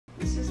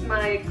This is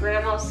my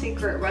grandma's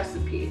secret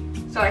recipe,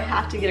 so I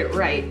have to get it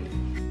right.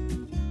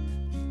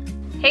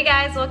 Hey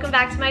guys, welcome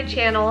back to my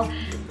channel.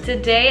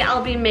 Today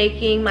I'll be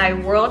making my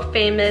world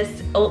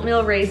famous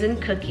oatmeal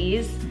raisin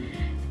cookies,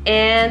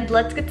 and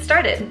let's get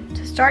started.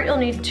 To start, you'll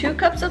need 2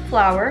 cups of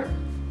flour,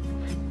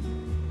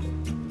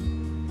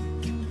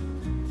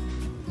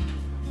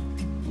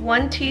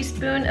 1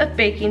 teaspoon of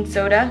baking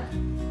soda,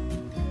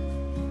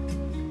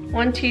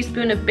 1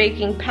 teaspoon of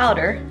baking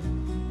powder,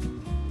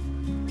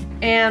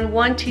 and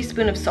 1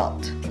 teaspoon of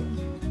salt.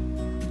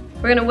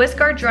 We're gonna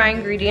whisk our dry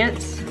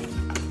ingredients.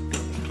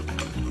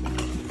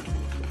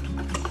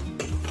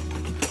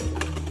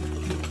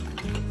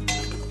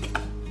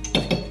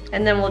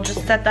 And then we'll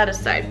just set that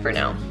aside for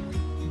now.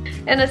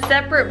 In a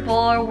separate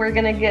bowl, we're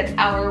gonna get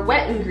our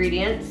wet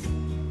ingredients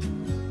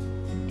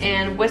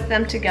and whisk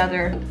them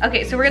together.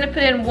 Okay, so we're gonna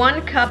put in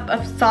 1 cup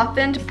of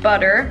softened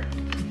butter.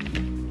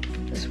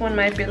 This one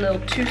might be a little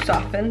too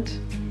softened.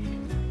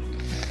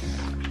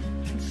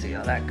 Let's see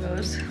how that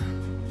goes.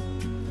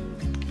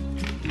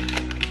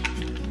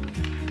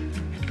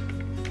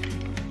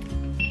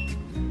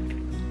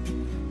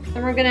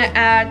 Then we're gonna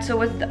add, so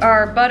with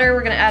our butter,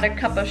 we're gonna add a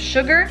cup of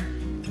sugar,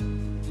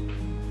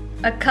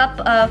 a cup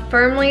of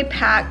firmly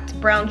packed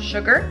brown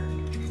sugar,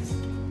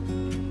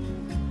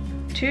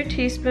 2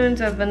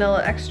 teaspoons of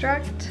vanilla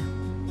extract,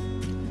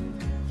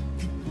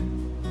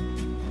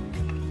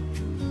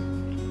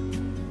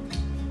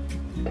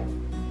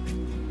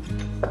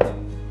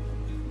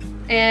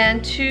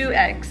 and 2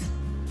 eggs.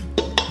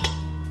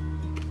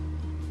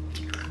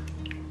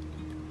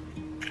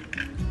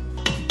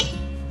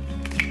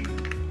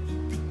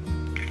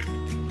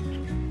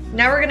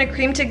 Now we're gonna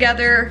cream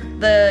together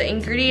the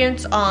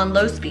ingredients on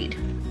low speed.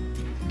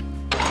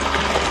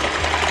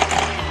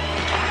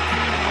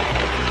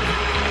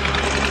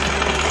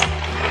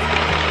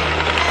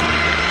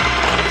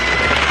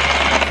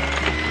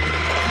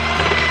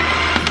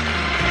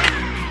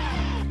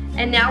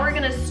 And now we're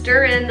gonna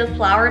stir in the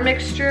flour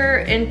mixture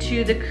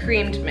into the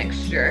creamed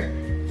mixture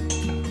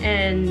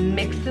and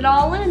mix it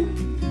all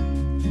in.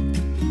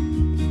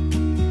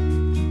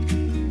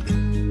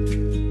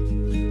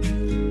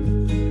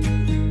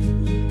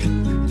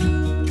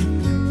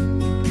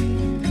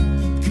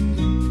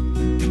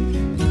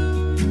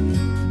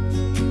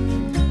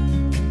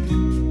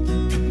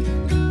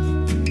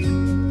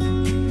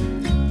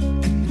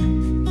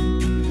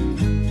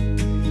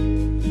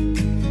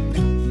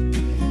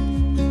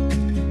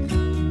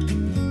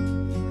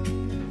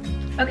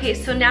 Okay,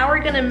 so now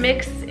we're gonna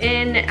mix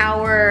in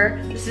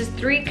this is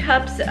 3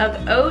 cups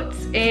of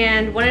oats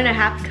and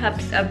 1.5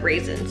 cups of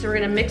raisins. So we're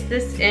gonna mix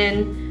this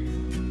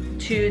in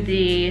to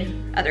the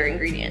other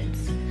ingredients.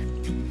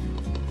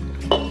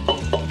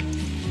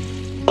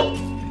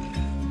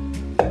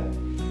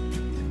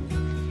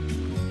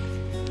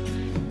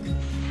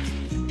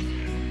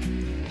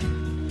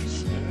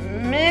 Just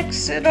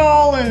mix it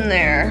all in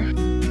there.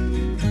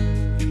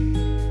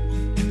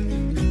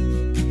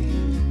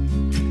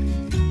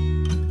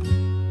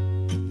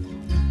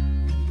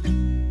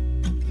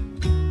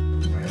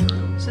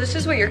 This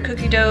is what your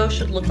cookie dough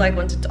should look like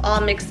once it's all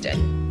mixed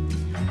in.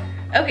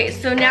 Okay,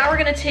 so now we're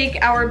gonna take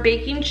our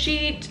baking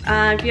sheet.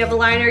 If you have a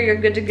liner, you're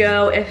good to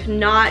go. If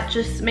not,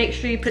 just make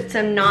sure you put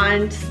some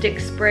non-stick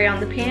spray on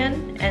the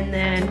pan and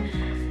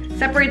then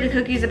separate the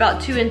cookies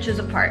about 2 inches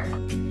apart.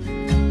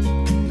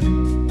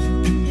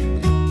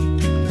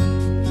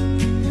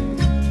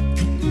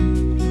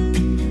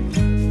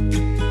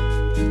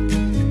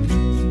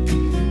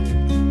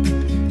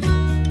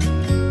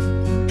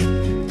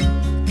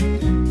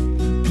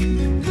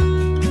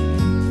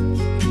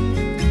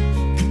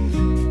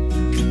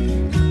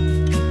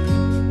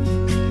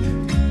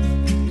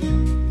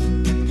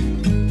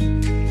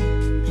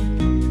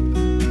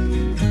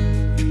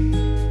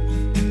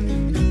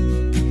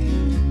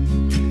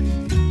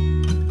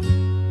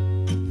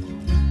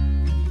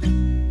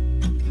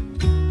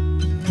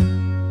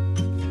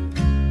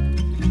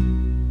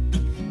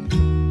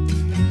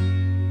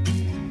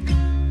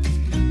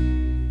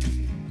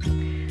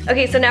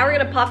 Okay, so now we're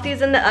gonna pop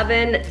these in the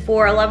oven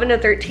for 11 to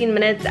 13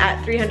 minutes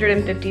at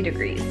 350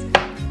 degrees.